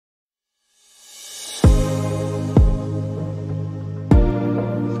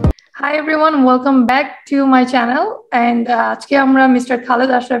Hi everyone, welcome back to my channel and আজকে আমরা mister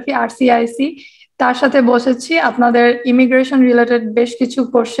Khaled Ashrafi RCIC তার সাথে বসেছি আপনাদের ইমিগ্রেশন রিলেটেড বেশ কিছু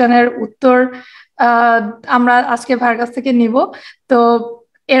কোশ্চেনের উত্তর আমরা আজকে ভাইয়ের কাছ থেকে নিব। তো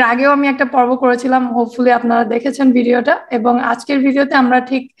এর আগেও আমি একটা পর্ব করেছিলাম, হোপফুলি আপনারা দেখেছেন ভিডিওটা, এবং আজকের ভিডিওতে আমরা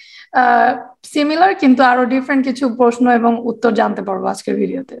ঠিক সিমিলার কিন্তু আরো ডিফারেন্ট কিছু প্রশ্ন এবং উত্তর জানতে পারবো আজকের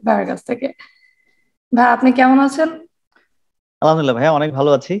ভিডিওতে ভাইয়ের কাছ থেকে। ভাই আপনি কেমন আছেন? আলহামদুলিল্লাহ ভাইয়া, অনেক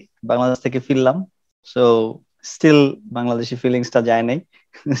ভালো আছি। বাংলাদেশ থেকে ফিরলাম, সো স্টিল বাংলাদেশি ফিলিংসটা যায় নাই।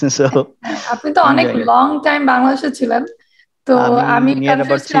 সো আপনি তো অনেক লং টাইম বাংলাদেশে ছিলেন, তো আমি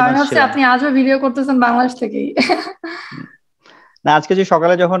কনফিউজ ছিলাম, আমি ভাবছি আপনি আজও ভিডিও করতেছেন বাংলাদেশ থেকেই। না, আজকে যে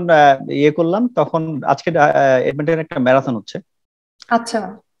সকালে যখন করলাম তখন আজকে এডমিন্টনের একটা ম্যারাথন হচ্ছে। আচ্ছা।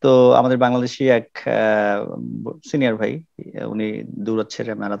 তো আমাদের বাংলাদেশি এক সিনিয়র ভাই, উনি দৌড়াচ্ছে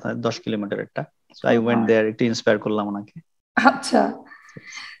ম্যারাথন 10 কিলোমিটার একটা। সো আই ওয়েন্ট দেয়ার, একটু ইন্সপায়ার করলাম ওনাকে। আচ্ছা,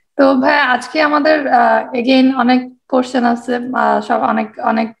 তো ভাই আজকে আমাদের এগেইন অনেক কোশ্চেন আছে সব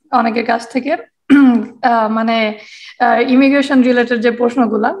অনেকের কাছ থেকে, মানে ইমিগ্রেশন রিলেটেড যে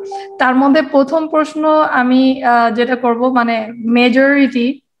প্রশ্নগুলা, তার মধ্যে প্রথম প্রশ্ন আমি যেটা করব, মানে মেজরিটি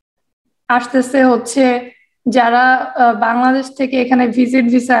আসতেছে হচ্ছে যারা বাংলাদেশ থেকে এখানে ভিজিট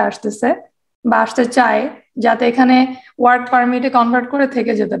ভিসায় আসতেছে বা আসতে চায়, যাতে এখানে ওয়ার্ক পারমিটে কনভার্ট করে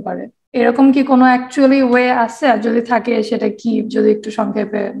থেকে যেতে পারে। এরকম কি কোনো অ্যাকচুয়ালি ওয়ে আছে, আর যদি থাকে সেটা কি, যদি একটু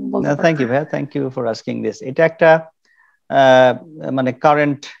সংক্ষেপে বলতে পারেন। থ্যাংক ইউ ভাইয়া, thank you for asking this. এটা একটা মানে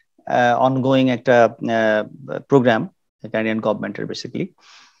কারেন্ট অনগোয়িং একটা প্রোগ্রাম কানাডিয়ান গভর্নমেন্টের, বেসিক্যালি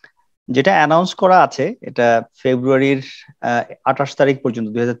যেটা অ্যানাউন্স করা আছে। এটা ফেব্রুয়ারির 28 তারিখ পর্যন্ত,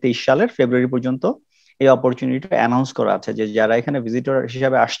 2023 সালের ফেব্রুয়ারি পর্যন্ত এই অপরচুনিটিটা অ্যানাউন্স করা আছে যে যারা এখানে ভিজিটর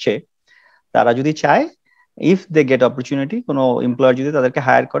হিসাবে আসছে, তারা যদি চায়, ইফ দে গেট অপরচুনিটি, কোনো এমপ্লয়ার যদি তাদেরকে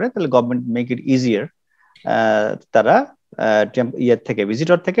হায়ার করে, তাহলে গভর্নমেন্ট মেক ইট ইজিয়ার, তারা থেকে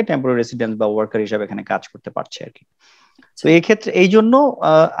ভিজিটর থেকে টেম্পোরারি রেসিডেন্ট বা ওয়ার্কার হিসাবে এখানে কাজ করতে পারছে আর কি। তো এই ক্ষেত্রে এই জন্য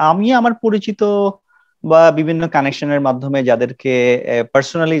আমি আমার পরিচিত বা বিভিন্ন কানেকশনের মাধ্যমে যাদেরকে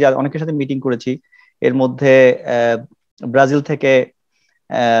পার্সোনালি অনেকের সাথে মিটিং করেছি, এর মধ্যে ব্রাজিল থেকে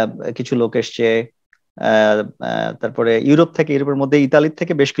কিছু লোক এসছে, তারপরে ইউরোপের মধ্যে ইতালির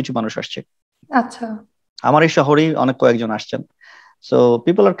থেকে বেশ কিছু মানুষ আসছে। আচ্ছা, আমার এই শহরেই অনেক কয়েকজন আসছেন। So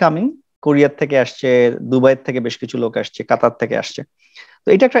people are coming. কোরিয়ার থেকে আসছে, দুবাই থেকে বেশ কিছু লোক আসছে, কাতার থেকে আসছে। তো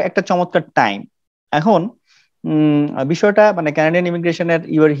এটা একটা চমৎকার টাইম। এখন বিষয়টা মানে কানাডিয়ান ইমিগ্রেশনের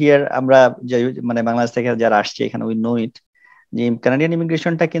ইউর হিয়ার, আমরা মানে বাংলাদেশ থেকে যারা আসছে এখানে, উই নো ইট, যে কানাডিয়ান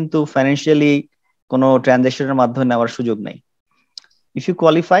ইমিগ্রেশনটা কিন্তু ফাইন্যান্সিয়ালি কোনো ট্রানজাকশনের মাধ্যমে নেওয়ার সুযোগ নেই। ইফ ইউ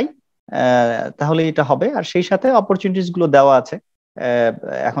কোয়ালিফাই, তাহলে এটা হবে। আর সেই সাথে অপরচুনিটিস গুলো দেওয়া আছে।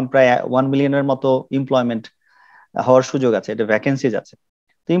 এখন প্রায় 1 মিলিয়নের মতো এমপ্লয়মেন্ট হওয়ার সুযোগ আছে, এটা ভ্যাকেন্সিজ আছে।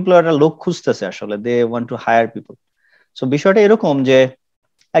 তো এমপ্লয়াররা লোক খুঁজতেছে, আসলে they want to higher people. So বিষয়টা এরকম যে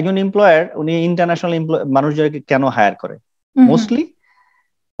একজন এমপ্লয়ার, উনি ইন্টারন্যাশনাল মানুষজনকে কেন হায়ার করে? মোস্টলি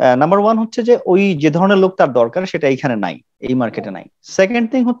নাম্বার ওয়ান হচ্ছে যে ওই যে ধরনের লোক তার দরকার সেটা এখানে নাই, এই মার্কেটে নাই। সেকেন্ড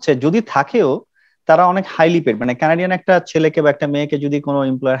থিং হচ্ছে, যদি থাকেও তারা অনেক হাইলি পেড, মানে কানাডিয়ান একটা ছেলেকে বা একটা মেয়েকে যদি কোনো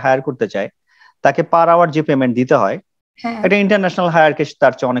এমপ্লয়ার হায়ার করতে চায়, তাকে পার আওয়ার যে পেমেন্ট দিতে হয়, এটা ইন্টারন্যাশনাল হায়ারকে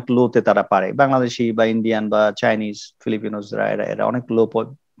তার চেয়ে অনেক লোতে তারা পারে। বাংলাদেশি বা ইন্ডিয়ান বা চাইনিজ, ফিলিপিনোসরা এরা অনেক লো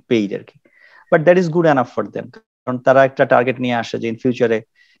পেইড আর কি। But that is good enough for them, কারণ তারা একটা টার্গেট নিয়ে আসে যে ইন ফিউচারে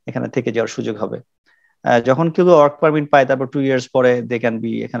এখানে থেকে যাওয়ার সুযোগ হবে। যখন কেউ ওয়ার্ক পারমিট পায়, তারপর 2 ইয়ার্স পরে দে ক্যান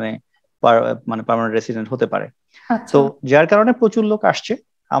বি এখানে মানে পার্মানেন্ট রেসিডেন্ট হতে পারে। তো যার কারণে প্রচুর লোক আসছে।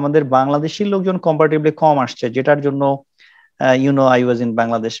 আমাদের বাংলাদেশি লোকজন কম্পারেটিভলি কম আসছে, যেটার জন্য I was in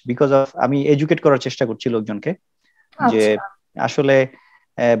Bangladesh because of, আমি এডুকেট করার চেষ্টা করছি লোকজনকে যে আসলে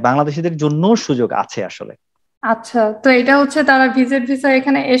বাংলাদেশিদের জন্য সুযোগ আছে আসলে। আচ্ছা, তো এটা হচ্ছে তারা ভিজিট ভিসা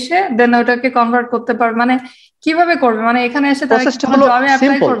এখানে এসে দেন ওটাকে কনভার্ট করতে পারবে, মানে কিভাবে করবে? মানে এখানে এসে তারা জবে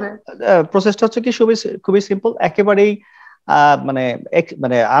অ্যাপ্লাই করবে? প্রসেসটা হচ্ছে কি খুবই সিম্পল, একেবারেই মানে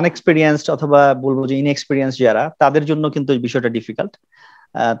মানে আনএক্সপেরিয়েন্সড অথবা বলবো যে ইনএক্সপেরিয়েন্স যারা, তাদের জন্য কিন্তু বিষয়টা ডিফিকাল্ট।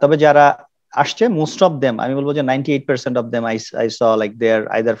 তবে যারা আসছে, মোস্ট অফ দেম, আমি বলবো যে 98% of them I saw like they are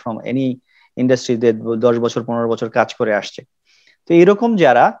either from any industry, 10 বছর 15 বছর কাজ করে আসছে। তো এরকম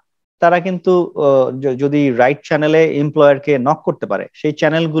যারা, তারা কিন্তু যদি রাইট চ্যানেলে এমপ্লয়ারকে নক করতে পারে, সেই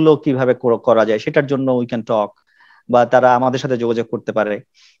চ্যানেলগুলো কিভাবে করা যায় সেটার জন্য উই ক্যান টক, বা তারা আমাদের সাথে যোগাযোগ করতে পারে।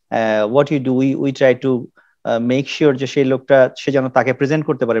 What you do, we try to make sure যে সেই লোকটা, সে যেন তাকে প্রেজেন্ট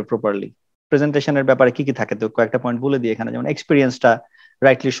করতে পারে প্রপারলি। প্রেজেন্টেশনের ব্যাপারে কি কি থাকে, তো কয়েকটা পয়েন্ট বলে দিই এখানে, যেমন এক্সপিরিয়েন্সটা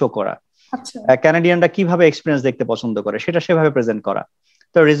রাইটলি শো করা, কানাডিয়ানরা কিভাবে এক্সপিরিয়েন্স দেখতে পছন্দ করে সেটা সেভাবে প্রেজেন্ট করা,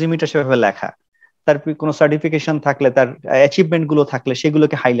 তো রেজিউমিটা সেভাবে লেখা, তার কোনো সার্টিফিকেশন থাকলে, তার অ্যাচিভমেন্ট গুলো থাকলে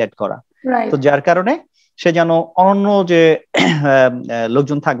সেগুলোকে হাইলাইট করা। তো যার কারণে সে যেন অন্য যে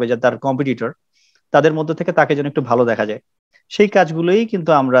লোকজন থাকবে, যে তার কম্পিটিটর, তাদের মধ্যে থেকে তাকে যেন একটু ভালো দেখা যায়, সেই কাজগুলোই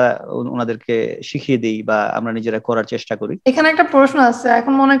কিন্তু আমরা ওনাদেরকে শিখিয়ে দিই বা আমরা নিজেরা করার চেষ্টা করি। এখানে একটা প্রশ্ন আছে,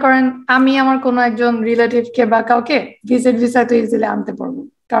 এখন মনে করেন আমি আমার কোনো একজন রিলেটিভকে বা কাউকে ভিজিট ভিসা তো ইজিলি আনতে পারবো,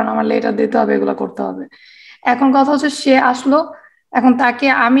 কারণ আমার লেটার দিতে হবে, এগুলো করতে হবে। এখন কথা হচ্ছে সে আসলো, এখন তাকে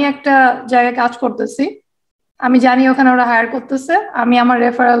আমি একটা জায়গায় কাজ করতেছি, আমি জানি ওখানে ওরা হায়ার করতেছে, আমি আমার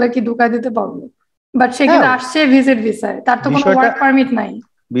রেফারেলে কি ঢুকাই দিতে পারবো, বাট সে হ্যাঁ, কিন্তু আসছে ভিজিট ভিসায়, তার তো কোনো বিষয়টা ওয়ার্ক পারমিট নাই।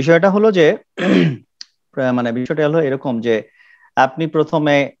 বিষয়টা হলো যে মানে বিষয়টা হলো এরকম যে আপনি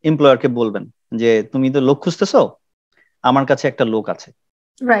প্রথমে এমপ্লয়ারকে বলবেন যে তুমি তো লোক খুঁজতেছো, আমার কাছে একটা লোক আছে,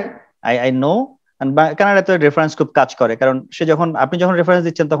 রাইট আই আই নো। কানাডায় তো রেফারেন্স খুব কাজ করে, কারণ সে যখন আপনি যখন রেফারেন্স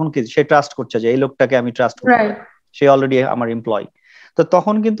দিচ্ছেন তখন কি সে ট্রাস্ট করছে যে এই লোকটাকে আমি ট্রাস্ট করতে রাইট। পারি, সে অলরেডি আমার এমপ্লয়। তো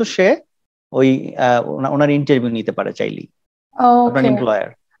তখন কিন্তু সে ওই ওনার ইন্টারভিউ নিতে পারে চাইলেই, আপনার ওকে। এমপ্লয়ার।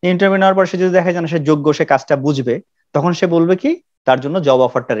 ইন্টারভিউ নেওয়ার পর সে যদি দেখা যায় না সে যোগ্য, সে কাজটা বুঝবে, তখন সে বলবে কি তার জন্য জব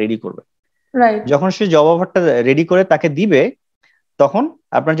অফারটা রেডি করবে। রাইট। যখন সে জব অফারটা রেডি করে তাকে দিবে, তখন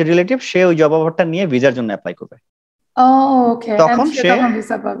আপনার যে রিলেটিভ সে ওই জব অফারটা নিয়ে ভিসার জন্য অ্যাপ্লাই করবে। ওকে, এন্ড তখন সে সে তখন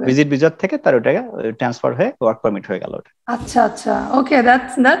ভিসা পাবে। ভিজিট ভিসার থেকে তার ওটা ট্রান্সফার হয়ে ওয়ার্ক পারমিট হয়ে গেল ওটা। আচ্ছা আচ্ছা, ওকে,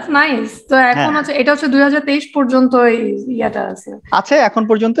 দ্যাটস নাইস। তো এখন হ্যাঁ, হচ্ছে এটা হচ্ছে 2023 পর্যন্ত এই ইয়াটা আছে। আছে এখন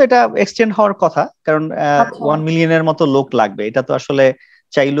পর্যন্ত, এটা এক্সটেন্ড হওয়ার কথা, কারণ আচ্ছা 1 মিলিয়নের মতো লোক লাগবে। এটা তো আসলে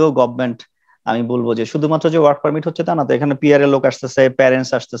চাইলেও গভর্নমেন্ট, আমি বলবো যে শুধুমাত্র যে ওয়ার্ক পারমিট হচ্ছে তা না, তো এখানে পিআর এর লোক আসতেছে,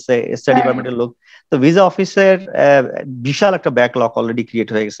 প্যারেন্টস আসতেছে, স্টাডি হ্যাঁ। পারমিটের লোক। তো ভিসা অফিসের বিশাল একটা ব্যাকলগ অলরেডি ক্রিয়েট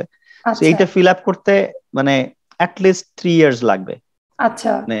হয়ে গেছে। তো আচ্ছা এইটা ফিল আপ করতে মানে অ্যাটলিস্ট 3 ইয়ার্স লাগবে,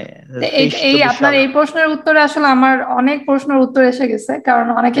 আচ্ছা। মানে তো এই তেইশ এই চব্বিশ আপনার সাল। এই প্রশ্নের উত্তরে আসলে আমার অনেক প্রশ্নের উত্তর এসে গেছে, কারণ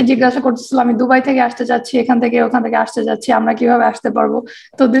অনেকে থ্যাংক ইউ। জিজ্ঞাসা করতেছিল আমি দুবাই থেকে আসতে চাচ্ছি, এখান থেকে ওখান থেকে আসতে যাচ্ছি, আমরা কিভাবে আসতে পারবো।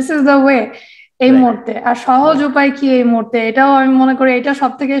 তো দিস ইজ দ্য ওয়ে এই রাইট, মুহূর্তে। আর সহজ রাইট। উপায় কি এই মুহূর্তে, এটাও আমি মনে করি এটা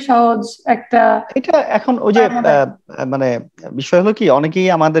সব থেকে সহজ একটা এটা এখন ওই যে উপায়ের মধ্যে একটা। মানে বিষয় হলো কি, অনেকেই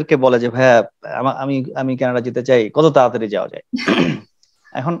আমাদেরকে বলে যে ভাইয়া আমি আমি কানাডা যেতে চাই, কত তাড়াতাড়ি যাওয়া যায়।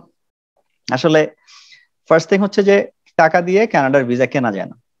 এখন আসলে ফার্স্ট থিং হচ্ছে যে টাকা দিয়ে কানাডার ভিসা কেনা যায়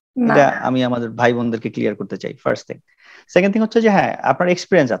না, না। এটা আমি আমাদের ভাই বোনদেরকে ক্লিয়ার করতে চাই, ফার্স্ট থিং। সেকেন্ড থিং হচ্ছে যে হ্যাঁ আপনার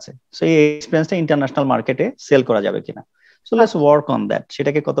এক্সপিরিয়েন্স আছে, সো এই এক্সপিরিয়েন্সটা ইন্টারন্যাশনাল মার্কেটে সেল করা যাবে কিনা, সো লেটস আচ্ছা। ওয়ার্ক অন দ্যাট,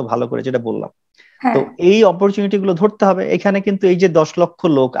 সেটাকে কত ভালো করে যেটা বললাম। তো হ্যাঁ। এই অপরচুনিটি গুলো ধরতে হবে। এখানে কিন্তু এই যে 10 লক্ষ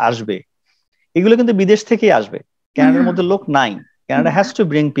লোক আসবে, এগুলো কিন্তু বিদেশ থেকেই আসবে, কানাডার হুম। মধ্যে লোক নাই। কানাডা না। Has to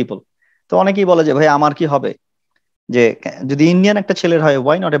bring people. তো অনেকেই বলে যে ভাই আমার কি হবে, যে যদি ইন্ডিয়ান একটা ছেলের হয়,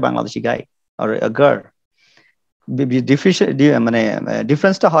 why not a Bangladeshi guy or girl. মানে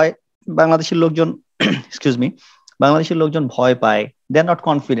ডিফারেন্সটা হয় বাংলাদেশের লোকজন এক্সকিউজ মি, বাংলাদেশের লোকজন ভয় পায়, দে আর নট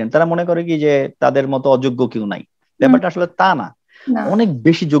কনফিডেন্ট, তারা মনে করে কি যে তাদের মতো অযোগ্য কেউ নাই। হুম। ব্যাপারটা আসলে তা না, না। অনেক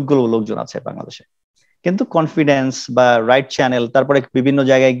বেশি যোগ্য লোকজন আছে বাংলাদেশে, কিন্তু কনফিডেন্স বা রাইট চ্যানেল, তারপরে বিভিন্ন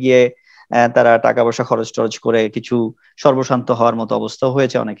জায়গায় গিয়ে তারা টাকা পয়সা খরচ টরচ করে কিছু সর্বশান্ত হওয়ার মতো অবস্থা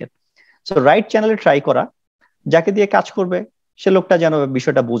হয়েছে অনেকের। সো রাইট চ্যানেলে ট্রাই করা, যাকে দিয়ে কাজ করবে সে লোকটা যেন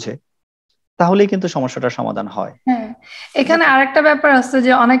বিষয়টা বুঝে, তাহলেই কিন্তু সমস্যাটার সমাধান হয়। হ্যাঁ, এখানে আরেকটা ব্যাপার আছে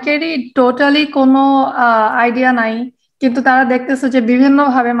যে অনেকেরই টোটালি কোনো আইডিয়া নাই, কিন্তু তারা দেখতেছে যে বিভিন্ন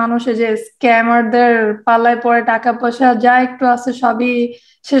ভাবে মানুষে যে স্ক্যামারদের পাল্লায় পড়ে টাকা পয়সা যা একটু আছে সবই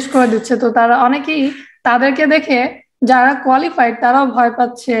শেষ করে দিচ্ছে। তো তারা অনেকেই তাদেরকে দেখে যারা কোয়ালিফাইড তারাও ভয়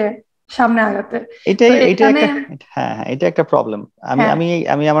পাচ্ছে সামনে আগাতে। তো এটাই এটা এখানে একটা, হ্যাঁ হ্যাঁ, এটা একটা প্রবলেম। আমি হ্যাঁ। আমি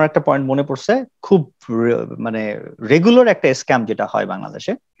আমি আমার একটা পয়েন্ট মনে পড়ছে, খুব মানে রেগুলার একটা স্ক্যাম যেটা হয়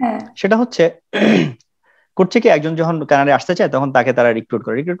বাংলাদেশে, হ্যাঁ। সেটা হচ্ছে করছে কি, একজন যখন কানাডায় আসতে চায় তখন তাকে তারা রিক্রুট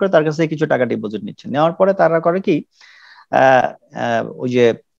করে তার কাছে কিছু টাকা ডিপোজিট নিচ্ছে, নেওয়ার পরে তারা করে কি ওই যে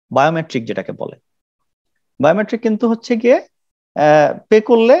বায়োমেট্রিক যেটাকে বলে, বায়োমেট্রিক কিন্তু হচ্ছে গিয়ে পে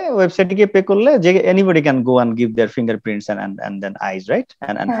করলে, ওয়েবসাইটে গিয়ে পে করলে যে anybody can go and give there fingerprints and then eyes, right,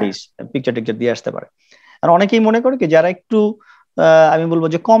 and হ্যাঁ। ফেস, পিকচার টিকচার দিয়ে আসতে পারে। আর অনেকেই মনে করে কি যারা একটু আমি বলবো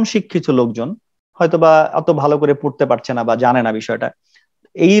যে কম শিক্ষিত লোকজন, হয়তো বা অত ভালো করে পড়তে পারছে না বা জানে না বিষয়টা,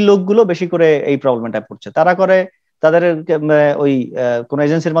 এই লোকগুলো বেশি করে এই প্রবলেমটা পড়ছে। তারা করে তাদের ওই কোন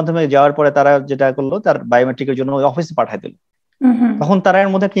এজেন্সির মাধ্যমে যাওয়ার পরে তারা যেটা করলো, তার বায়োমেট্রিকের জন্য ওই অফিসে পাঠায় দিল। হুম হুম। তখন তার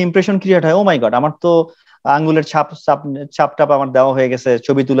এর মধ্যে একটা ইমপ্রেশন ক্রিয়েট হয়, ও মাই গড, আমার তো আঙ্গুলের ছাপ ছাপ ছাপ টাপ আমার দেওয়া হয়ে গেছে,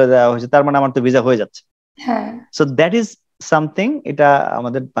 ছবি তুলে দেওয়া হয়েছে, তার মানে আমার তো ভিসা হয়ে যাচ্ছে। হ্যাঁ। So that is something. এটা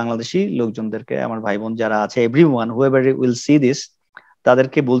আমাদের বাংলাদেশি লোকজনদেরকে, আমার ভাই বোন যারা আছে, everyone whoever will see this,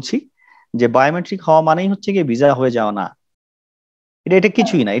 তাদেরকে বলছি যে বায়োমেট্রিক হওয়া মানেই হচ্ছে কি ভিসা হয়ে যাওয়া না। এটা এটা হ্যাঁ।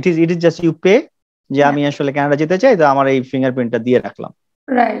 কিছুই না, it is just you pay, যে আমি আসলে কানাডা যেতে চাই, তো আমার এই ফিঙ্গারপ্রিন্টটা দিয়ে রাখলাম,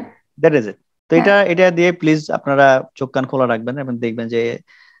 রাইট। That is it. তো হ্যাঁ। এটা এটা দিয়ে প্লিজ আপনারা চোখ কান খোলা রাখবেন এবং দেখবেন যে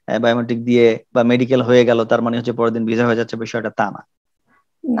বায়োমেট্রিক দিয়ে বা মেডিকেল হয়ে গেল তার মানে হচ্ছে পরের দিন ভিসা হয়ে যাচ্ছে, বিষয়টা তা না।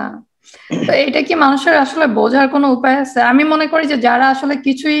 না। তো এটা কি মানুষের আসলে বোঝার কোনো উপায় আছে? আমি মনে করি যে যারা আসলে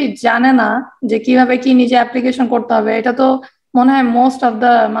কিছুই জানে না যে কিভাবে কি নিজে অ্যাপ্লিকেশন করতে হবে, এটা তো মনে হয় মোস্ট অফ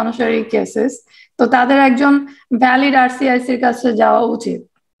দ্য মানুষেরই কেসেস, তো তাদের একজন ভ্যালিড আরসিআইসির কাছে যাওয়া উচিত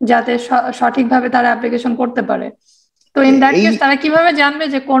যাতে সঠিকভাবে তারা অ্যাপ্লিকেশন করতে পারে। তো ইন দ্যাট এই কেস তারা কিভাবে জানবে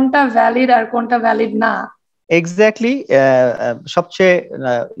যে কোনটা ভ্যালিড আর কোনটা ভ্যালিড না? এক্স্যাক্টলি সবচেয়ে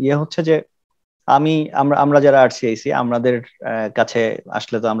ইয়ে হচ্ছে যে আমরা আমরা যারা আরসিআইসি আমাদের কাছে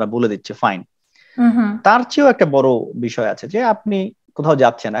আসলে তো আমরা বলে দিচ্ছি ফাইন। হুম। তার চেয়েও একটা বড় বিষয় আছে যে আপনি কোথাও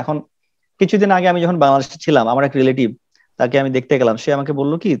যাচ্ছেন। এখন কিছুদিন আগে আমি যখন বাংলাদেশে ছিলাম, আমার এক রিলেটিভ, তাকে আমি দেখতে গেলাম, সে আমাকে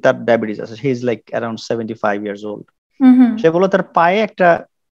বললো কি তার ডায়াবেটিস আছে, he is like around 75 years old. হুম। সে বললো তার পায়ে একটা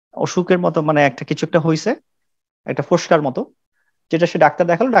অসুখের মতো, মানে একটা কিছু একটা হয়েছে, একটা ফোস্কার মতো, যেটা সে ডাক্তার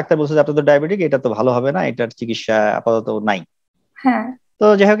দেখালো, ডাক্তার বলছে যে আপনার তো ডায়াবেটিক, এটা তো ভালো হবে না, এটার চিকিৎসা আপাতত নাই। হ্যাঁ। তো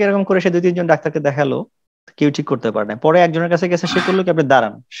যাই হোক, এরকম করে সে 2-3 জন ডাক্তারকে দেখালো, কেউ ঠিক করতে পারে না। পরে একজনের কাছে গেছে, সে করলো কি আপনি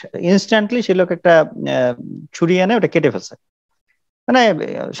দাঁড়ান, ইনস্ট্যান্টলি সে লোক একটা ছুরি এনে ওটা কেটে ফেলছে, মানে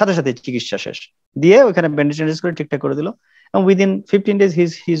সাথে সাথে চিকিৎসা শেষ, দিয়ে ওখানে ব্যান্ডেজ ট্যান্ডেজ করে ঠিকঠাক করে দিল, এবং within 15 days he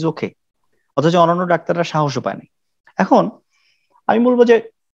is okay. অথচ অন্যান্য ডাক্তাররা সাহসও পায়নি। এখন আমি বলবো যে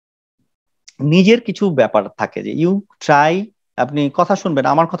নিজের কিছু ব্যাপার থাকে যে ইউ ট্রাই, আপনি কথা শুনবেন,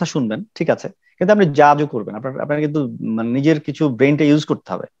 আমার কথা শুনবেন, ঠিক আছে, কিন্তু আপনি জাজও করবেন। আপনার কিন্তু মানে নিজের কিছু ব্রেনটা ইউজ করতে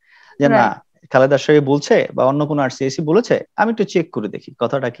হবে, যে না, রাইট। খালেদ আশরাফি বলছে বা অন্য কোনো আরসিএসি বলেছে, আমি একটু চেক করে দেখি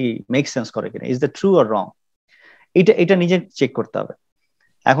কথাটা কি মেক সেন্স করে কিনা, is that true or wrong. এটা এটা নিজে চেক করতে হবে।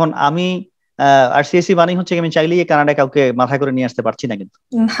 এখন আমি আরসিএসি বাণী হচ্ছে আমি চাইলেই কানাডায় কাউকে মাথায় করে নিয়ে আসতে পারছি না, কিন্তু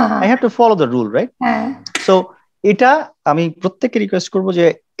I have to follow the rule, right? হ্যাঁ। সো এটা আমি প্রত্যেককে রিকোয়েস্ট করবো যে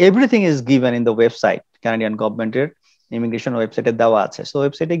everything is given in the website, Canadian গভর্নমেন্টের ইমিগ্রেশন ওয়েবসাইটে দেওয়া আছে। সো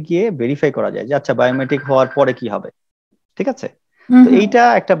ওয়েবসাইটে গিয়ে ভেরিফাই করা যায় যে আচ্ছা বায়োমেট্রিক হওয়ার পরে কি হবে, ঠিক আছে? তো হুম। এইটা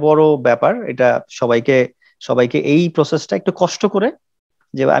একটা বড় ব্যাপার, এটা সবাইকে সবাইকে এই প্রসেসটা একটু কষ্ট করে,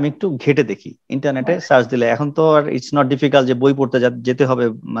 যে আমি একটু ঘেটে দেখি, ইন্টারনেটে সার্চ দিলে এখন তো আর ইটস নট ডিফিকাল্ট যে বই পড়তে যেতে হবে,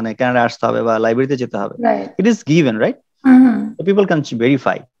 মানে কানাডা আসতে হবে বা লাইব্রেরিতে যেতে হবে, right. It is given, right? Hmm. People can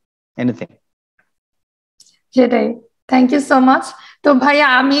verify anything. সেটাই। Thank you so much. তো ভাইয়া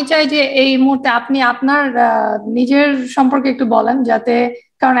আমি চাই যে এই মুহূর্তে আপনি আপনার নিজের সম্পর্কে একটু বলেন, যাতে,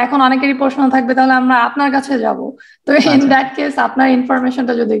 কারণ এখন অনেকেরই প্রশ্ন থাকবে, তাহলে আমরা আপনার কাছে যাব। তো ইন আচ্ছা, দ্যাট কেস আপনার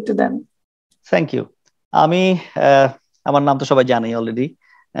ইনফরমেশনটা যদি একটু দেন। Thank you. আমি আমার নাম তো সবাই জানে অলরেডি,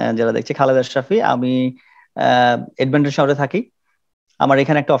 যারা দেখছে, খালেদ আশরাফি। আমি এডমন্টন শহরে থাকি, আমার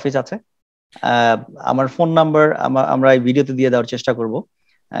এখানে একটা অফিস আছে। আহ, আমার ফোন নাম্বার আমরা এই ভিডিওতে দিয়ে দেওয়ার চেষ্টা করব।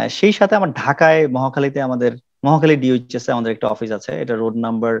 সেই সাথে আমার ঢাকায় মহাখালীতে মহাখালী ডিওএইচএস এ আমাদের একটা অফিস আছে, এটা road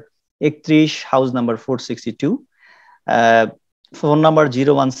number 31, house number 462। Phone number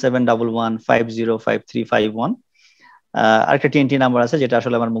 01711505351। আরেকটা টিএনটি নাম্বার আছে যেটা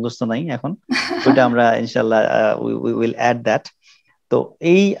আসলে আমার মুখস্থ নাই এখন, ওইটা আমরা ইনশাল্লাহ উইল অ্যাড দ্যাট। তো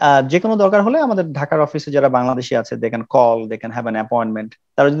এই যে কোনো দরকার হলে আমাদের ঢাকার অফিসে যারা বাংলাদেশি আছে, they can call, they can have an appointment.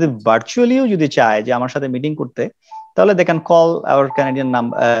 তারা যদি ভার্চুয়ালিও যদি চায় যে আমার সাথে মিটিং করতে, তাহলে they can call hour Canadian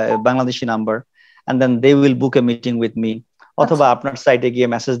number, Bangladeshi number, and then they will book A meeting with me. অথবা আচ্ছা। আপনার সাইটে গিয়ে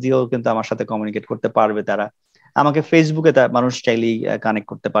মেসেজ দিয়েও কিন্তু আমার সাথে কমিউনিকেট করতে পারবে তারা। আমাকে ফেসবুকে মানুষ চাইলেই কানেক্ট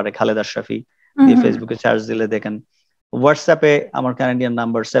করতে পারে, খালেদ আশরাফি হুম দিয়ে হুম। ফেসবুকে চার্জ দিলে দেখেন। হোয়াটসঅ্যাপে আমার কানাডিয়ান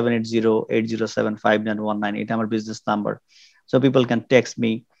নাম্বার 78080759119, এটা আমার business number. So people can text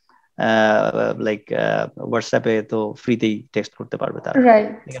me, like হোয়াটসঅ্যাপে তো ফ্রিতেই টেক্সট করতে পারবে তারা, right.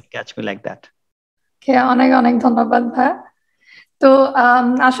 They can catch me like that. অনেক অনেক ধন্যবাদ ভাইয়া। তো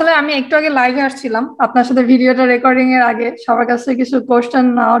আসলে আমি একটু আগে লাইভে আসছিলাম আপনার সাথে, ভিডিওটা রেকর্ডিং এর আগে সবার কাছে কিছু কোশ্চেন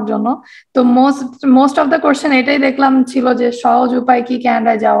নেওয়ার জন্য। তো মোস্ট অফ দ্য কোশ্চেন এটাই দেখলাম ছিল যে সহজ উপায় কি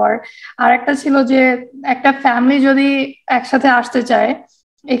ক্যানাডায় যাওয়ার, আর একটা ছিল যে একটা ফ্যামিলি যদি একসাথে আসতে চায়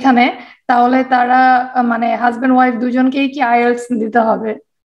এখানে, তাহলে তারা মানে হাজবেন্ড ওয়াইফ দুজনকেই কি আইএলটিএস দিতে হবে?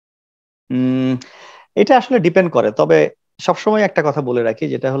 এটা আসলে ডিপেন্ড করে, তবে সবসময় একটা কথা বলে রাখি,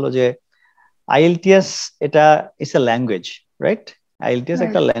 যেটা হলো যে আইএলটিএস এটা it's a language, right? IELTS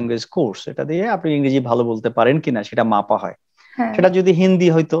একটা রাইট। ল্যাঙ্গুয়েজ কোর্স, এটা দিয়ে আপনি ইংরেজি ভালো বলতে পারেন কিনা সেটা মাপা হয়। হ্যাঁ। সেটা যদি হিন্দি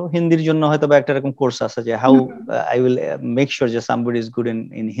হয়তো, হিন্দির জন্য হয়তো বা একটা এরকম কোর্স আছে যে how hmm. I will make sure যে somebody is good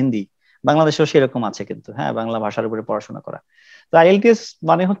in Hindi. বাংলাদেশেও সেরকম আছে কিন্তু, হ্যাঁ, বাংলা ভাষার উপরে পড়াশোনা করা। তো আইএলটিএস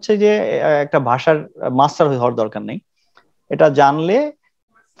মানে হচ্ছে যে একটা ভাষার মাস্টার হওয়ার দরকার নেই, এটা জানলে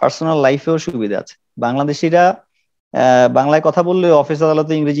পার্সোনাল লাইফেও সুবিধা আছে। বাংলাদেশিরা বাংলায় কথা বললে অফিস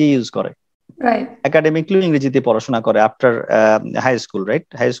আদালতে ইংরেজি ইউজ করে, রাইট। একাডেমিকলি ইংরেজিতে পড়াশোনা করে after high school, right?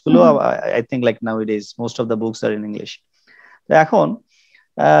 High স্কুলও I think like now it is most of the books are in English. তো এখন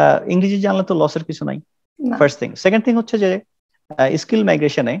ইংরেজি জানলে তো লসের কিছু নাই, না। First thing. সেকেন্ড থিং হচ্ছে যে স্কিল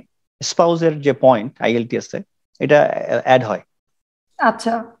মাইগ্রেশনে স্পাউসের যে পয়েন্ট আইএলটিএস এ, এটা অ্যাড হয়।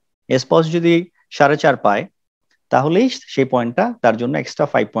 আচ্ছা। স্পাউস যদি 4.5 পায়, তাহলেই সেই পয়েন্টটা তার জন্য এক্সট্রা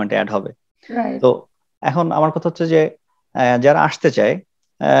 5 পয়েন্ট অ্যাড হবে। রাইট। তো এখন আমার কথা হচ্ছে যে যারা আসতে চায়,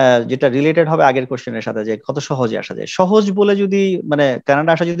 যেটা রিলেটেড হবে আগের কোশ্চেনের সাথে, যে কত সহজে আসা যায়। সহজ বলে যদি মানে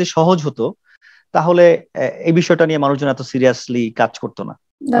কানাডা আসা যদি সহজ হতো, তাহলে এই বিষয়টা নিয়ে মানুষজন এত সিরিয়াসলি কাজ করতো না।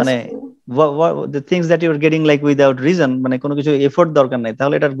 মানে the things that you're getting like without reason, মানে কোনো কিছু এফোর্ট দরকার নাই,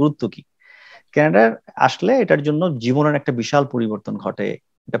 তাহলে এটার গুরুত্ব কি? কানাডার আসলে এটার জন্য জীবনের একটা বিশাল পরিবর্তন ঘটে,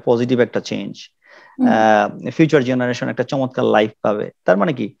 এটা পজিটিভ একটা চেঞ্জ। ফিউচার জেনারেশন একটা চমৎকার লাইফ পাবে। তার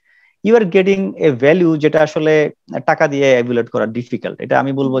মানে কি, you are getting a value যেটা আসলে টাকা দিয়ে এভ্যালুয়েট করা ডিফিকাল্ট। এটা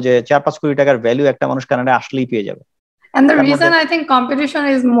আমি বলবো যে 4-5 কোটি টাকার ভ্যালু একটা মানুষ কানাডা আসলেই পেয়ে যাবে। And the reason I think competition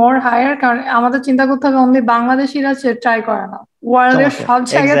is more higher কারণ আমাদের চিন্তা করতে হবে অনলি বাংলাদেশিরা ট্রাই করে না, ওয়ার্ল্ডের সব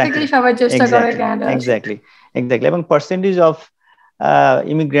জায়গা থেকেই সবাই চেষ্টা করে কানাডা। এক্স্যাক্টলি এবং percentage of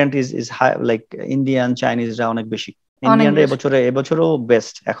immigrant is high, like Indian চাইনিজরা অনেক বেশি। ইন্ডিয়ানরা এবছরও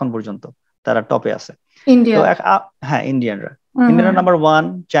বেস্ট এখন পর্যন্ত, তারা টপে আছে। ইন্ডিয়া, হ্যাঁ ইন্ডিয়ানরা নাম্বার 1,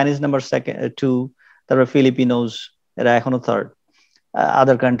 চাইনিজ নাম্বার 2, তারপর ফিলিপিনোস এরা এখনো থার্ড,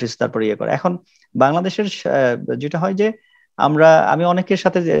 আদার কান্ট্রিজ তারপরে ইয়ে করে। এখন বাংলাদেশের যেটা হয় যে আমি অনেকের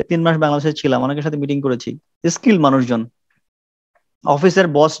সাথে 3 মাস বাংলাদেশে ছিলাম, অনেকের সাথে মিটিং করেছি, স্কিল মানুষজন অফিসের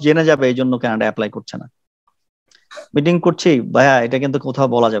বস জেনে যাবে এই জন্য কানাডা অ্যাপ্লাই করছে না। মিটিং করছি, ভাইয়া এটা কিন্তু কোথাও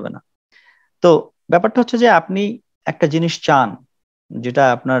বলা যাবে না। তো ব্যাপারটা হচ্ছে যে আপনি একটা জিনিস চান যেটা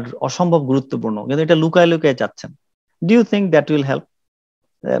আপনার অসম্ভব গুরুত্বপূর্ণ, কিন্তু এটা লুকায় লুকায় চাচ্ছেন। Do you think that will help?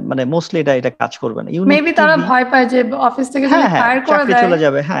 মানে মোস্টলি এটা কাজ করবে না। মেবি তারা ভয় পায় যে অফিস থেকে যদি ফায়ার করে দেয় চলে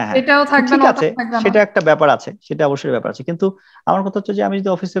যাবে। হ্যাঁ এটাও থাকবে না, ঠিক আছে, সেটা একটা ব্যাপার আছে, সেটা অবশ্যই ব্যাপার আছে। কিন্তু আমার কথা হচ্ছে যে আমি যদি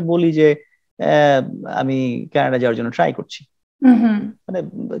অফিসে বলি যে আমি কানাডা যাওয়ার জন্য ট্রাই করছি, মানে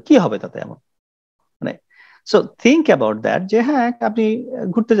কি হবে তাতে এমন? মানে সো থিঙ্ক অ্যাবাউট দ্যাট, যে হ্যাঁ আপনি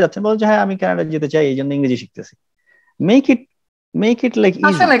ঘুরতে যাচ্ছেন, বল যে হ্যাঁ আমি কানাডা যেতে চাই, এই জন্য ইংরেজি শিখতেছি। Make it like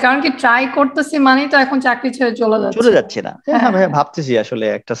easy. আসলে কারণ কি ট্রাই করতেছি মানেই তো এখন চাকরি ছেড়ে চলে যাচ্ছে না। হ্যাঁ ভাই ভাবতেছি আসলে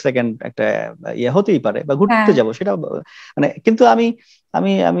একটা সেকেন্ড একটা ইয়ে হতেই পারে, বা ঘুরতে যাব সেটা মানে, কিন্তু আমি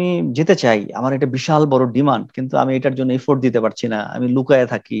আমি আমি যেতে চাই, আমার একটা বিশাল বড় ডিমান্ড, কিন্তু আমি এটার জন্য এফোর্ট দিতে পারছি না, আমি লুকায়ে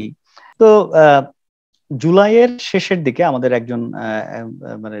থাকি। তো জুলাইয়ের শেষের দিকে আমাদের একজন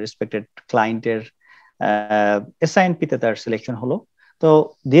মানে রেসপেক্টেড ক্লায়েন্টের এসআইএনপি তে তার সিলেকশন হলো। তো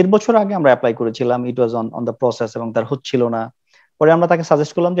 1.5 বছর আগে আমরা অ্যাপ্লাই করেছিলাম, ইট ওয়াজ অন দ্য প্রসেস, এবং তার হচ্ছিল না। পরে আমরা তাকে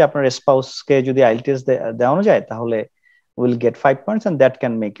সাজেস্ট করলাম যে আপনার স্পাউসকে যদি আইএলটিএস দেওয়ানো যায় তাহলে will get 5 points and that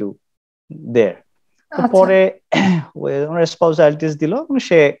can make you there. তো পরে ওনার স্পাউস আইএলটিএস দিল এবং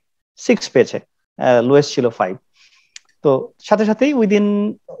সে 6 পেয়েছে, লোয়েস্ট ছিল 5। তো সাথে সাথেই within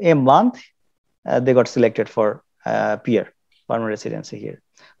a month they goat selected for PR, permanent residency here.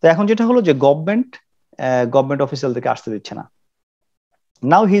 তো এখন যেটা হলো যে গভর্নমেন্ট অফিসিয়াল থেকে আসতে দিচ্ছে না।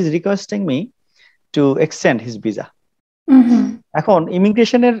 নাও he is requesting me to extend his visa. এখন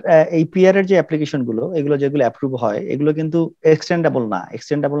ইমিগ্রেশনের এই পিআর এর যে অ্যাপ্লিকেশন গুলো, এগুলো যেগুলো অ্যাপ্রুভ হয়, এগুলো কিন্তু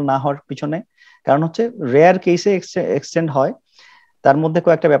এক্সটেন্ডেবল না হওয়ার পিছনে কারণ হচ্ছে রেয়ার কেসে এক্সটেন্ড হয়। তার মধ্যে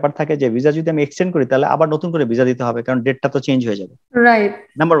কয়েকটা ব্যাপার থাকে যে ভিসা যদি আমি এক্সটেন্ড করি তাহলে আবার নতুন করে ভিসা দিতে হবে, কারণ ডেটটা তো চেঞ্জ হয়ে যাবে। Right,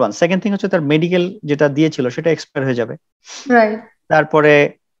 number 1। সেকেন্ড থিং হচ্ছে তার মেডিকেল যেটা দিয়েছিল সেটা এক্সপায়ার হয়ে যাবে। রাইট, তারপরে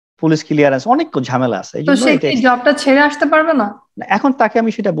পুলিশ ক্লিয়ারেন্স, অনেক ঝামেলা আছে। এই জন্য এটা জবটা ছেড়ে আসতে পারবে না। এখন তাকে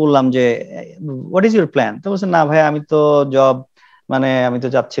আমি সেটা বললাম যে হোয়াট ইজ ইউর প্ল্যান? তো বলছে না ভাই আমি তো জব, মানে আমি তো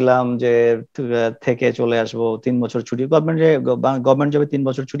যাচ্ছিলাম যে থেকে চলে আসবো, 3 বছর ছুটি, গভর্নমেন্ট জবে 3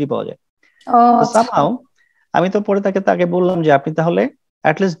 বছর ছুটি পাওয়া যায়। তো সামহাউ আমি তো পরে তাকে বললাম যে আপনি তাহলে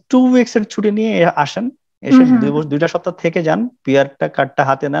অ্যাটলিস্ট 2 উইকস এর ছুটি নিয়ে আসেন, এসে 2টা সপ্তাহ থেকে যান, পিআরটা কার্ডটা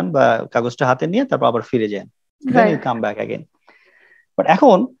হাতে নেন বা কাগজটা হাতে নিয়ে তারপর আবার ফিরে যান, দেন you come back again. But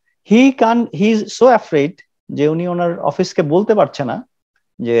এখন হি ইজ সো অ্যাফ্রেড যে উনি ওনার অফিসকে বলতে পারছে না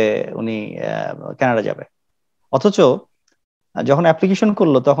যে উনি কানাডা যাবে। অথচ যখন অ্যাপ্লিকেশন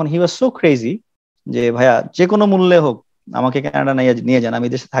করলো তখন হি ওয়াজ সো ক্রেজি যে ভাইয়া যে কোনো মূল্যে হোক আমাকে কানাডা নিয়ে যান, আমি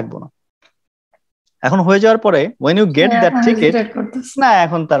দেশে থাকবো না। এখন হয়ে যাওয়ার পরে when you get that ticket, না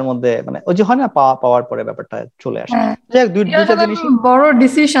এখন তার মধ্যে মানে ওই যে হয় না পাওয়ার পরে ব্যাপারটা চলে আসে। যাক দুইটা জিনিস বড়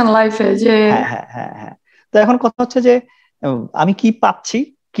ডিসিশন লাইফে যে হ্যাঁ। তো এখন কথা হচ্ছে যে আমি কি পাচ্ছি,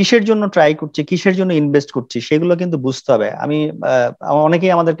 কিসের জন্য ট্রাই করছি, কিসের জন্য ইনভেস্ট করছি, সেগুলো কিন্তু বুঝতে হবে। আমি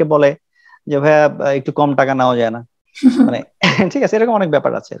অনেকেই আমাদেরকে বলে যে ভাইয়া একটু কম টাকা নেওয়া যায় না, মানে ঠিক আছে, এরকম অনেক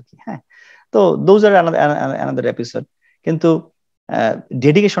ব্যাপার আছে আর কি। হ্যাঁ, তো দোজ আর অ্যানাদার এপিসোড। কিন্তু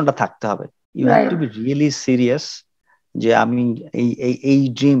ডেডিকেশনটা থাকতে হবে। You have to be really serious যে আমি এই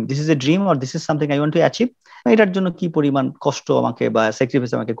dream, this is a dream or this is something I want to achieve. এটার জন্য কি পরিমাণ কষ্ট আমাকে বা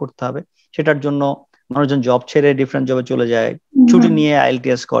স্যাক্রিফাইস আমাকে করতে হবে। সেটার জন্য মানুষজন জব ছেড়ে ডিফারেন্ট জবে চলে যায়, ছুটি নিয়ে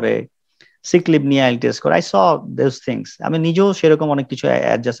আইএলটিএস করে, সিক লিভ নিয়ে আইএলটিএস করে। I saw those things. আমি নিজেও সেরকম অনেক কিছু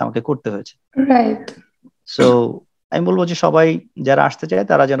অ্যাডজাস্ট আমাকে করতে হয়েছে। রাইট। সো আমি বলবো যে সবাই যারা আসতে চায়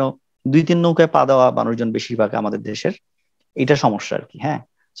তারা যেন 2-3 নৌকায় পা দেওয়া মানুষজন বেশিরভাগ আমাদের দেশের, এটা সমস্যা আর কি। হ্যাঁ,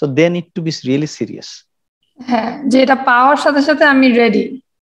 so they need to be really serious. হ্যাঁ, যে এটা পাওয়ার সাথে সাথে আমি রেডি।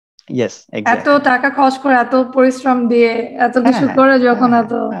 ইয়েস, এত এক্স্যাক্টলি। টাকা খরচ করে এত পরিশ্রম দিয়ে এত কিছু করে যখন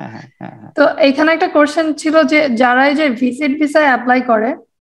এত, তো এইখানে একটা কোশ্চেন ছিল যে যারা এই যে ভিজিট ভিসায় অ্যাপ্লাই করে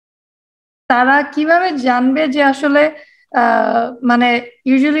তারা কিভাবে জানবে যে আসলে মানে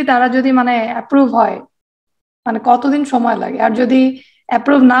ইউজুয়ালি তারা যদি মানে অ্যাপ্রুভ হয় মানে কতদিন সময় লাগে, আর যদি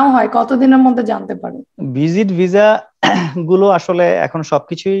অ্যাপ্রুভ নাও হয় কতদিনের মধ্যে জানতে পারে? ভিজিট ভিসা গুলো আসলে এখন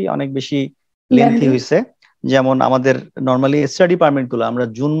সবকিছুই অনেক বেশি লেন্থি লেন্দি। হয়েছে। যেমন আমাদের নর্মালি স্টাডি পারমিট গুলো আমরা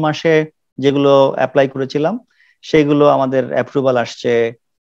জুন মাসে যেগুলো অ্যাপ্লাই করেছিলাম সেগুলো আমাদের অ্যাপ্রুভাল আসছে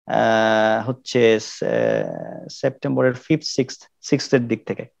হচ্ছে সেপ্টেম্বরের 5th 6th এর দিক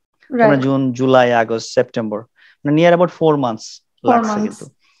থেকে। আমরা right. June July August September মানে নিয়ার অ্যাবাউট 4 months 4 লাগছে মান্থস। কিন্তু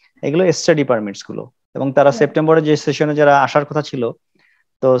এগুলো স্টাডি পারমিটস গুলো। এবং তারা সেপ্টেম্বরে যে সেশনে যারা আসার কথা ছিল,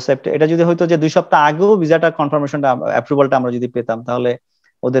 তো এটা যদি হয়তো যে 2 সপ্তাহ আগেও ভিসাটা কনফার্মেশনটা অ্যাপ্রুভালটা আমরা যদি পেতাম তাহলে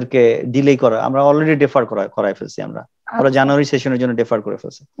ওদেরকে ডিলে করা, আমরা অলরেডি ডেফার করাই ফেলছি, আমরা ওরা আচ্ছা। জানুয়ারি সেশনের জন্য ডেফার করে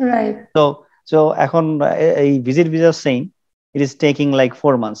ফেলছে। রাইট। তো তো এখন এই visit visa same it is taking like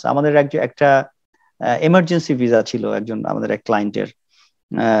 4 months। আমাদের একটা এমার্জেন্সি ভিসা ছিল একজন আমাদের এক ক্লায়েন্টের,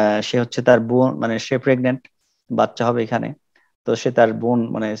 সে হচ্ছে তার বোন মানে সে প্রেগনেন্ট, বাচ্চা হবে এখানে। তো সে তার বোন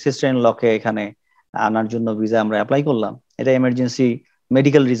মানে সিস্টার ইন লকে এখানে আনার জন্য ভিসা আমরা অ্যাপ্লাই করলাম, এটা এমার্জেন্সি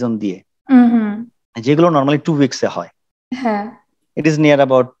মেডিকেল রিজন দিয়ে, হুম। যেগুলো নর্মালি 2 weeks হয়। হ্যাঁ। It is near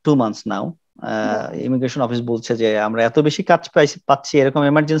about 2 months now. Immigration office বলছে যে আমরা এত বেশি কাজ পাচ্ছি এরকম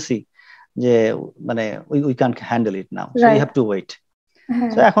এমার্জেন্সি যে মানে we can't handle it now, so you right. Have to wait.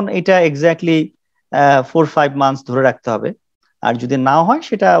 হ্যাঁ। তো এখন এটা এক্স্যাক্টলি 4-5 months ধরে রাখতে হবে, আর যদি নাও হয়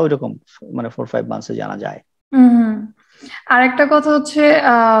সেটা ওইরকম মানে 4-5 months জানা যায়। হুম। আরেকটা কথা হচ্ছে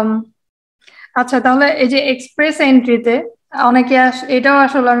আচ্ছা তাহলে এই যে এক্সপ্রেস এন্ট্রিতে অনেকে এটাও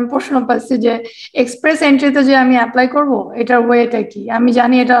আসলে আমি প্রশ্ন পাচ্ছি যে এক্সপ্রেস এন্ট্রিতে যে আমি অ্যাপ্লাই করব এটার ওয়েটা কি? আমি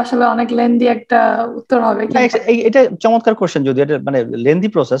জানি এটা আসলে অনেক লেন্দি একটা উত্তর হবে, না, কিন্তু এটা চমৎকার কোশ্চেন, যদি এটা মানে লেন্দি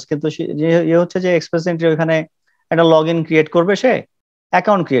প্রসেস, কিন্তু হচ্ছে যে এক্সপ্রেস এন্ট্রি ওখানে একটা লগ ইন ক্রিয়েট করবে, সে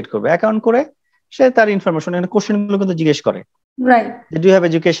অ্যাকাউন্ট ক্রিয়েট করবে, অ্যাকাউন্ট করে সে তার ইনফরমেশন এখানে কোশ্চেন গুলো কিন্তু জিজ্ঞেস করে। Right. Do you have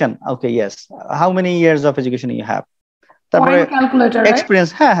education? Okay, yes. How many years of education you have? তারপরে পয়েন্ট ক্যালকুলেটর, রাইট? এক্সপিরিয়েন্স,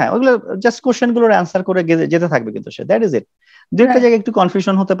 হ্যাঁ ওগুলো জাস্ট কোশ্চেন গুলোর অ্যান্সার করে যেতে থাকবে, কিন্তু সে দ্যাট ইজ ইট। দু একটা রাইট। জায়গায় একটু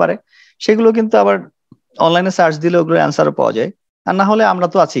কনফিউশন হতে পারে, সেগুলো কিন্তু আবার অনলাইনে সার্চ দিলে ওগুলোর অ্যান্সারও পাওয়া যায়। আর না হলে আমরা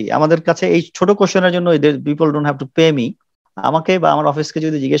তো আছি, আমাদের কাছে এই ছোট কোশ্চেনের জন্য people don't have to pay me, আমাকে বা আমার অফিসকে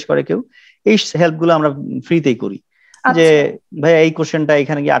যদি জিজ্ঞেস করে কেউ, এই হেল্প গুলো আমরা ফ্রিতেই করি। যে আচ্ছা ভাই এই কোশ্চেনটা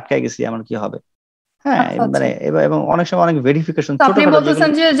এখানে গিয়ে আটকায় গেছি, আমার কি হবে? হ্যাঁ, আচ্ছা। আচ্ছা, মানে এবং অনেক সময় অনেক ভেরিফিকেশন তো আপনি ছোটখাটো যেগুলো। বলতেছেন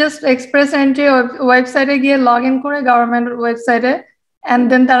যে জাস্ট এক্সপ্রেস এন্ট্রি ওয়েবসাইটে গিয়ে লগ ইন করে গভর্নমেন্ট ওয়েবসাইটে এন্ড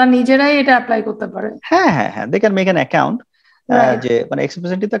দেন তারা নিজেরাই এটা অ্যাপ্লাই করতে পারে? হ্যাঁ they can make an account. Right. যে মানে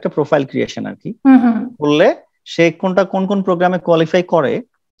এক্সপ্রেসেন্টলি তো একটা প্রোফাইল ক্রিয়েশন আর কি, হুম। বললে সে কোন কোন প্রোগ্রামে কোয়ালিফাই করে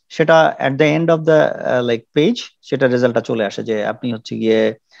সেটা at the end of the like page সেটা রেজাল্টটা চলে আসে, যে আপনি হচ্ছে গিয়ে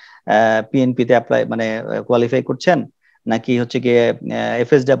পিএনপি তে অ্যাপ্লাই মানে কোয়ালিফাই করছেন, নাকি হচ্ছে গিয়ে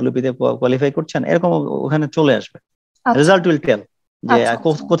এফএসডব্লিউপি তে কোয়ালিফাই করছেন, এরকম ওখানে চলে আসবে। আচ্ছা রেজাল্ট উইল টেল যে আচ্ছা।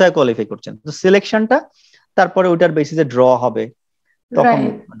 আচ্ছা। কোথায় কোয়ালিফাই করছেন। তো সিলেকশনটা তারপরে ওইটার বেসিসে ড্র হবে, তখন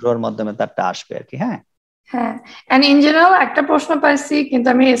রাইট। ড্রর মাধ্যমে তারটা আসবে আর কি। হ্যাঁ হ্যাঁ, এন্ড ইন জেনারেল একটা প্রশ্ন পাইছি, কিন্তু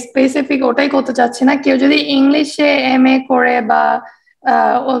আমি স্পেসিফিক ওটাই করতে চাচ্ছি না। কেউ যদি ইংলিশে এমএ করে বা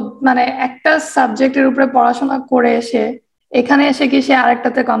মানে একটা সাবজেক্টের উপরে পড়াশোনা করে এসে এখানে এসে কি সে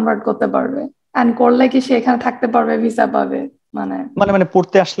আরেকটাতে কনভার্ট করতে পারবে? এন্ড করলে কি সে এখানে থাকতে পারবে, ভিসা পাবে? মানে মানে মানে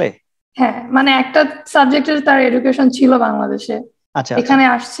পড়তে আসলে, হ্যাঁ, মানে একটা সাবজেক্টের তার এডুকেশন ছিল বাংলাদেশে, আচ্ছা আচ্ছা। এখানে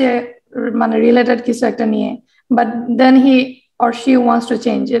আসছে মানে রিলেটেড কিছু একটা নিয়ে, but then he or she wants to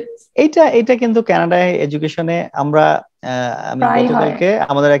change it. এটা কিন্তু কানাডায় এডুকেশনে আমরা আমি প্রায় হয়। গতকালকে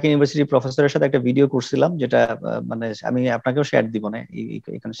আমাদের এক ইউনিভার্সিটি প্রফেসরের সাথে একটা ভিডিও করছিলাম, যেটা মানে আমি আপনাকেও শেয়ার দিব না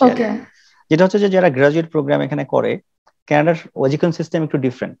এখানে শেয়ার, ওকে। যেটা হচ্ছে যে যারা গ্রাজুয়েট প্রোগ্রাম এখানে করে, কানাডার এডুকেশন সিস্টেম একটু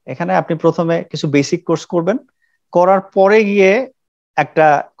ডিফারেন্ট। এখানে আপনি প্রথমে কিছু বেসিক কোর্স করবেন, করার পরে গিয়ে একটা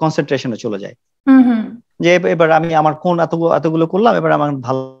কনসেন্ট্রেশনে চলে যায়, হুম। যে এবার আমি আমার কোন এতগুলো করলাম, এবার আমার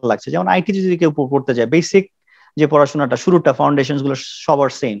ভালো লাগছে। যেমন আইটি যদি কেউ পড়তে যায়, বেসিক যে পড়াশোনাটা শুরুটা ফাউন্ডেশন গুলো সবার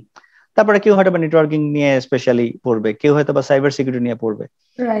সেম, তারপরে কেউ হয়তো বা নেটওয়ার্কিং নিয়ে স্পেশালি পড়বে, কেউ হয়তো বা সাইবার সিকিউরিটি নিয়ে পড়বে,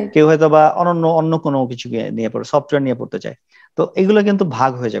 রাইট। কেউ হয়তো বা অন্য কোনো কিছু নিয়ে পড়বে, সফটওয়্যার নিয়ে পড়তে চায়। তো এগুলো কিন্তু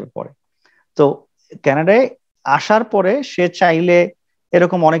ভাগ হয়ে যাবে পরে। তো কানাডায় আসার পরে সে চাইলে,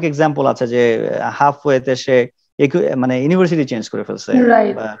 এরকম অনেক এক্সাম্পল আছে যে হাফ ওয়েতে সে মানে ইউনিভার্সিটি চেঞ্জ করে ফেলছে,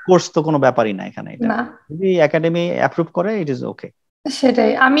 রাইট। বা কোর্স তো কোনো ব্যাপারই না এখানে, এটা না, যদি একাডেমি অ্যাপ্রুভ করে ইট ইজ ওকে।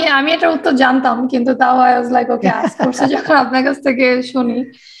 সেটাই। আমি আমি এটার উত্তর জানতাম, কিন্তু তাও I was like okay, ask করছে যখন আপনার কাছ থেকে শুনি।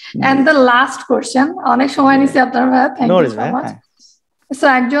 এন্ড দ্য লাস্ট কোশ্চেন, অনেক সময় নিছি আপনার ভাইয়া, thank no you worries so ভাই, মাচ। হ্যাঁ। সো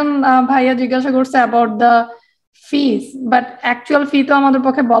একজন ভাইয়া জিজ্ঞাসা করছে about the fish, but actual ফি তো আমাদের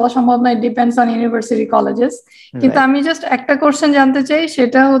পক্ষে বলা সম্ভব নয়, ডিপেন্ডস অন ইউনিভার্সিটি কলেজেস। কিন্তু আমি জাস্ট একটা কোশ্চেন জানতে চাই,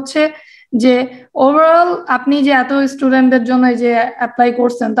 সেটা হচ্ছে যে ওভারঅল আপনি যে এত স্টুডেন্টদের জন্য যে অ্যাপ্লাই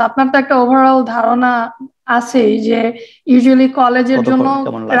করছেন, তো আপনার তো একটা ওভারঅল ধারণা আছে যে ইউজুয়ালি কলেজের জন্য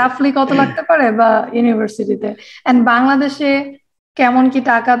রাফলি কত লাগতে পারে বা ইউনিভার্সিটিতে, এন্ড বাংলাদেশে কেমন কি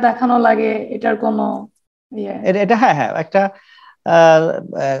টাকা দেখানো লাগে, এটার কোনো এটা হ্যাঁ হ্যাঁ একটা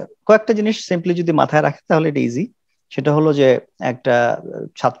কয়েকটা জিনিস সিম্পলি যদি মাথায় রাখে তাহলে এটা ইজি। সেটা হলো যে একটা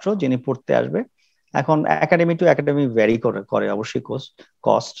ছাত্র যিনি পড়তে আসবে, এখন একাডেমি টু একাডেমি ভ্যারি করে অবশ্যই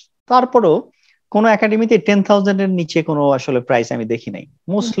কস্ট। তারপরেও কোনো একাডেমিতে 10,000 এর নিচে কোনো আসলে প্রাইস আমি দেখি নাই।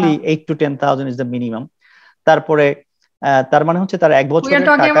 Mostly 8 to 10,000 is the minimum. তারপরে তার মানে হচ্ছে তার এক বছরের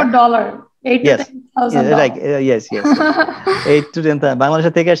টাকা। Dollar 8 to 10,000 yes 8 to 10,000 Bangladesh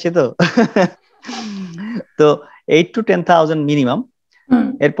থেকে আসছে তো। তো 8 to 10,000 মিনিমাম।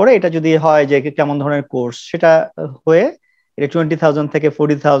 এরপরে এটা যদি হয় যে কেমন ধরনের কোর্স, সেটা হয়ে এটা 20,000 থেকে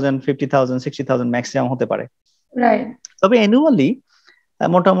 40,000 50,000 60,000 ম্যাক্সিমাম হতে পারে। তবে অ্যানুয়ালি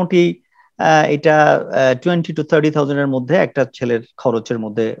মোটামুটি এটা 20 to 30,000 এর মধ্যে একটা ছেলের খরচের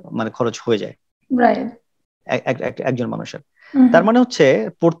মধ্যে মানে খরচ হয়ে যায় একজন মানুষের। তার মানে হচ্ছে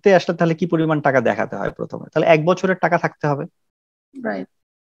পড়তে আসলে তাহলে কি পরিমাণ টাকা দেখাতে হয় প্রথমে, তাহলে এক বছরের টাকা থাকতে হবে।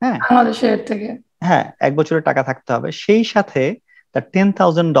 হ্যাঁ, এক বছরের টাকা থাকতে হবে। সেই সাথে তার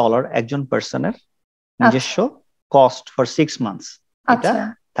 $10,000 একজন পার্সনের নিজস্ব কস্ট ফর 6 মান্থস এটা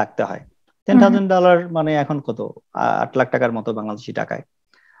থাকতে হয়। $10,000 মানে এখন কত, 8 লাখ টাকার মতো বাংলাদেশি টাকায়।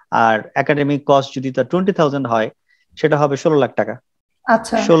 আর একাডেমিক কস্ট যদি তার 20,000 হয়, সেটা হবে 16 লাখ টাকা।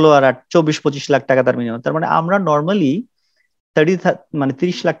 16 আর 8 24-25 লাখ টাকা তার মিনিমাম। তার মানে আমরা নর্মালি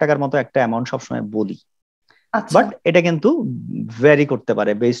 30 লাখ টাকার মতো একটা অ্যামাউন্ট সবসময় বলি, বাট এটা কিন্তু ভ্যারি করতে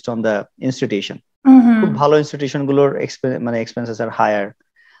পারে বেসড অন দ্য ইনস্টিটিউশন। খুব ভালো ইনস্টিটিউশন গুলোর মানে এক্সপেন্সেস আর হায়ার।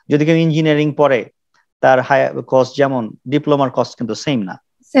 যদি কেউ ইঞ্জিনিয়ারিং পড়ে, তার হায়ার কস্ট যেমন, ডিপ্লোমার কস্ট কিন্তু সেম না।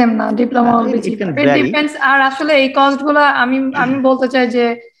 Diploma depends. আর আসলে এই কস্ট গুলো আমি বলতে চাই যে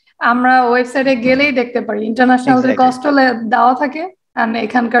আমরা ওয়েবসাইটে গেলেই দেখতে পারি, ইন্টারন্যাশনাল কস্ট হলে দেওয়া থাকে।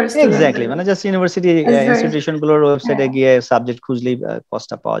 এক্স্যাক্টলি, মানে জাস্ট ইউনিভার্সিটি ইনস্টিটিউশন গুলোর ওয়েবসাইটে গিয়ে সাবজেক্ট খুঁজলেই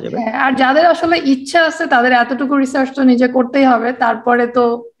কস্টটা পাওয়া যাবে। আর যাদের আসলে ইচ্ছা আছে তাদের এতটুকু রিসার্চ তো নিজে করতেই হবে, তারপরে তো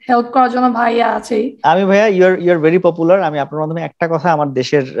হেল্প করার জন্য ভাইয়া আছেই। আমি ভাইয়া ইউ আর ভেরি পপুলার। আমি আপনার মাধ্যমে একটা কথা আমার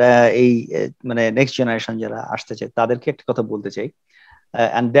দেশের এই মানে নেক্সট জেনারেশন যারা আসতে চায় তাদেরকে একটা কথা বলতে চাই,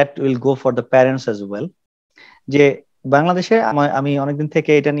 and that will go for the parents as well, যে বাংলাদেশে আমি অনেকদিন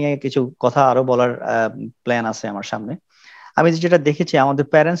থেকে এটা নিয়ে কিছু কথা আরো বলার প্ল্যান আছে আমার সামনে। আমি যেটা দেখেছি, আমাদের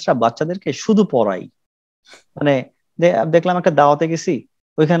প্যারেন্টসরা বাচ্চাদেরকে শুধু পড়াই। মানে দেখলাম একটা দাওয়াতে গেছি,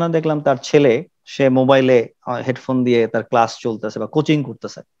 ওইখানেও দেখলাম তার ছেলে সে মোবাইলে হেডফোন দিয়ে তার ক্লাস চলতেছে বা কোচিং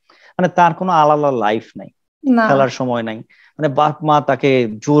করতেছে। মানে তার কোনো আলাদা লাইফ নাই, খেলার সময় নাই। মানে বাপ মা তাকে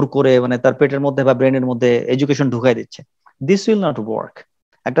জোর করে মানে তার পেটের মধ্যে বা ব্রেনের মধ্যে এডুকেশন ঢুকাই দিচ্ছে। This will not work.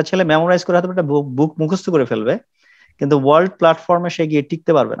 একটা ছেলে মেমোরাইজ করে হয়তো একটা বুক মুখস্থ করে ফেলবে, কিন্তু ওয়ার্ল্ড প্ল্যাটফর্মে সে গিয়ে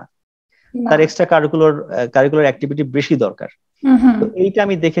টিকতে পারবে না। তার এক্সট্রা কারিকুলার অ্যাক্টিভিটি বেশি দরকার। তো এইটা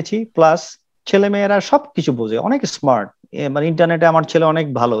আমি দেখেছি। প্লাস ছেলে মেয়েরা সবকিছু বোঝে, অনেক স্মার্ট। মানে ইন্টারনেটে আমার ছেলে অনেক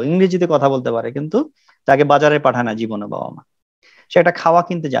ভালো, ইংরেজিতে কথা বলতে পারে, কিন্তু তাকে বাজারে পাঠায় না জীবনে বাবা মা। সে একটা খাওয়া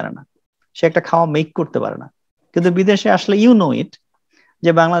কিনতে জানে না, সে একটা খাওয়া মেক করতে পারে না। কিন্তু বিদেশে আসলে ইউ নো ইট,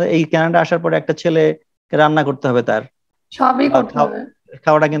 যে বাংলাদেশ এই কানাডা আসার পরে একটা ছেলে রান্না করতে হবে, তার সবই করতে হবে,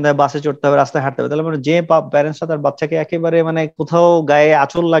 খাওয়াটা কিনতে হবে, বাসে চড়তে হবে, রাস্তায় হাঁটতে হবে। তাহলে মানে যে প্যারেন্টসরা তার বাচ্চাকে একেবারে মানে কোথাও গায়ে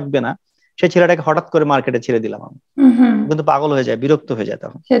আঁচল লাগবে না, সেই ছেলেটাকে হঠাৎ করে মার্কেটে ছেড়ে দিলাম আমি, কিন্তু পাগল হয়ে যায়, বিরক্ত হয়ে যায়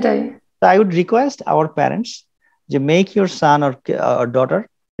তখন। সেটাই। So I would request our parents যে make your son or daughter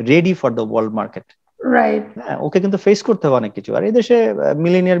ready for the world market. Right. ওকে কিন্তু ফেস করতে হবে অনেক কিছু। আর এই দেশে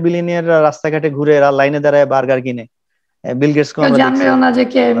বিলিনিয়ার রাস্তাঘাটে ঘুরে এরা লাইনে দাঁড়ায় বার্গার কিনে, বিল গেটস কে আমরা দেখছি,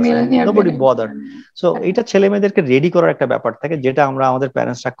 nobody bother. So এটা ছেলে মেয়েদেরকে রেডি করার একটা ব্যাপার থাকে, যেটা আমাদের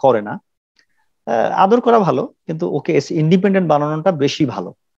প্যারেন্টসরা করে না। আদর করা ভালো, কিন্তু ওকে ইন্ডিপেন্ডেন্ট বানানোটা বেশি ভালো।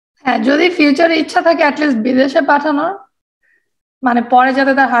 হ্যাঁ, যদি ফিউচারে ইচ্ছা থাকে অ্যাটলিস্ট বিদেশে পাঠানোর, মানে পরে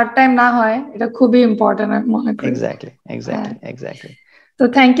যাতে তার হার্ড টাইম না হয়, এটা খুবই ইম্পর্টেন্ট আমি মনে করি। এক্স্যাক্টলি। তো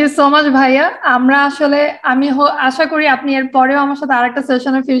থ্যাংক ইউ সো মাচ ভাইয়া। আমরা আসলে আমি আশা করি আপনি এর পরেও আমার সাথে আরেকটা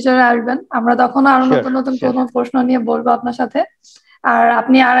সেশনে ফিউচারে আসবেন। আমরা তখন আরো নতুন নতুন কোনো প্রশ্ন নিয়ে বলবো আপনার সাথে। আর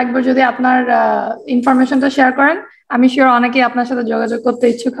আপনি আর একবার যদি আপনার ইনফরমেশনটা শেয়ার করেন, আমি শিওর অনেকেই আপনার সাথে যোগাযোগ করতে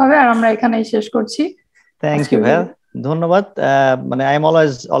ইচ্ছুক হবে। আর আমরা এখানেই শেষ করছি। থ্যাংক ইউ ভাইয়া, ধন্যবাদ। মানে I am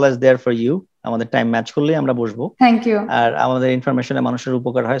always there for you. আমাদের টাইম ম্যাচ করলেই আমরা বসবো। Thank you. আর আমাদের ইনফরমেশনে মানুষের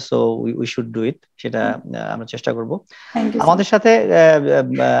উপকার হয়, so we should do it, সেটা আমরা চেষ্টা করব। আমাদের সাথে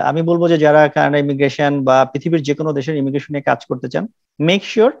আমি বলবো যে যারা কানাডা ইমিগ্রেশন বা পৃথিবীর যে কোনো দেশের ইমিগ্রেশন নিয়ে কাজ করতে চান, মেক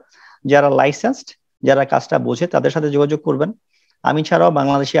শিওর যারা লাইসেন্সড, যারা কাজটা বোঝে, তাদের সাথে যোগাযোগ করবেন। আমি ছাড়াও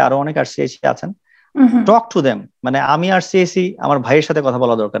বাংলাদেশে আরো অনেক RCIC আছেন, টক টু দেম, মানে আমি আরসিআইসি আমার ভাইয়ের সাথে কথা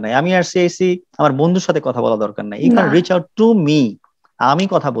বলা দরকার নাই, আমি আরসিআইসি আমার বন্ধুর সাথে কথা বলা দরকার নাই, you can reach out to me, আমি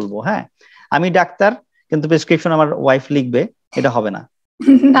কথা বলবো। হ্যাঁ, আমি ডাক্তার কিন্তু প্রেসক্রিপশন আমার ওয়াইফ লিখবে, এটা হবে না,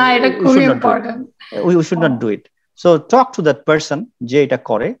 না, এটা খুবই important, we should not do it. So talk to that person যে এটা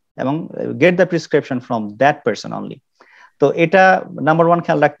করে, এবং get the prescription from that person only. তো এটা নাম্বার ওয়ান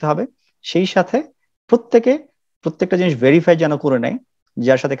খেয়াল রাখতে হবে। সেই সাথে প্রত্যেকটা জিনিস ভেরিফাই যেন করে নেয়,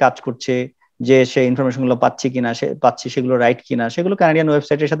 যার সাথে কাজ করছে যে সে ইনফরমেশন গুলো পাচ্ছে কিনা, সে পাচ্ছে সেগুলো রাইট কিনা, সেগুলো কানাডিয়ান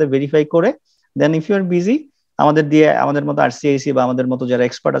ওয়েবসাইটের সাথে ভেরিফাই করে দেন ইফ ইউ আর বিজি, আমাদের মতো আরসিআইসি বা আমাদের মতো যারা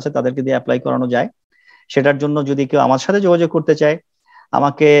এক্সপার্ট আছে তাদেরকে দিয়ে অ্যাপ্লাই করানো যায়। সেটার জন্য যদি কেউ আমার সাথে যোগাযোগ করতে চায়,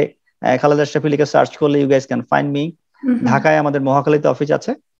 আমাকে খালেদ আশরাফি লিখে সার্চ করলে you guys can find me. ঢাকায় আমাদের মহাখালীতে অফিস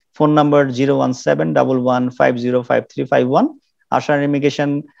আছে, ফোন নাম্বার 01711505351।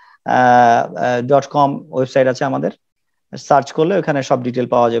 ashrafiimmigration.com ওয়েবসাইট আছে আমাদের, সার্চ করলে ওখানে সব ডিটেল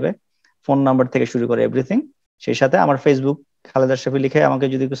পাওয়া যাবে, ফোন নাম্বার থেকে শুরু করে এভরিথিং। সেই সাথে আমার ফেসবুক খালেদ আশরাফি লিখে আমাকে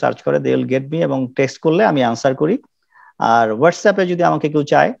যদি কেউ সার্চ করে, দে উইল গেট মি, এবং টেক্সট করলে আমি আনসার করি। আর হোয়াটসঅ্যাপে যদি আমাকে কেউ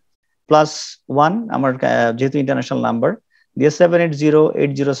চায়, +1 আমার যেহেতু ইন্টারন্যাশনাল নাম্বার দিয়ে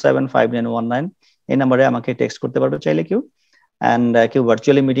 7808075919, এই নাম্বারে আমাকে টেক্সট করতে পারবে চাইলে কেউ। অ্যান্ড কেউ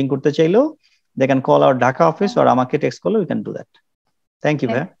ভার্চুয়ালি মিটিং করতে চাইলেও they can call our Dhaka office or আমাকে টেক্সট করলে we can do that. Thank you,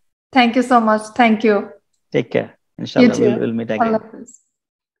 ভাই. Thank you so much. Thank you. Take care. Inshallah, we'll meet again.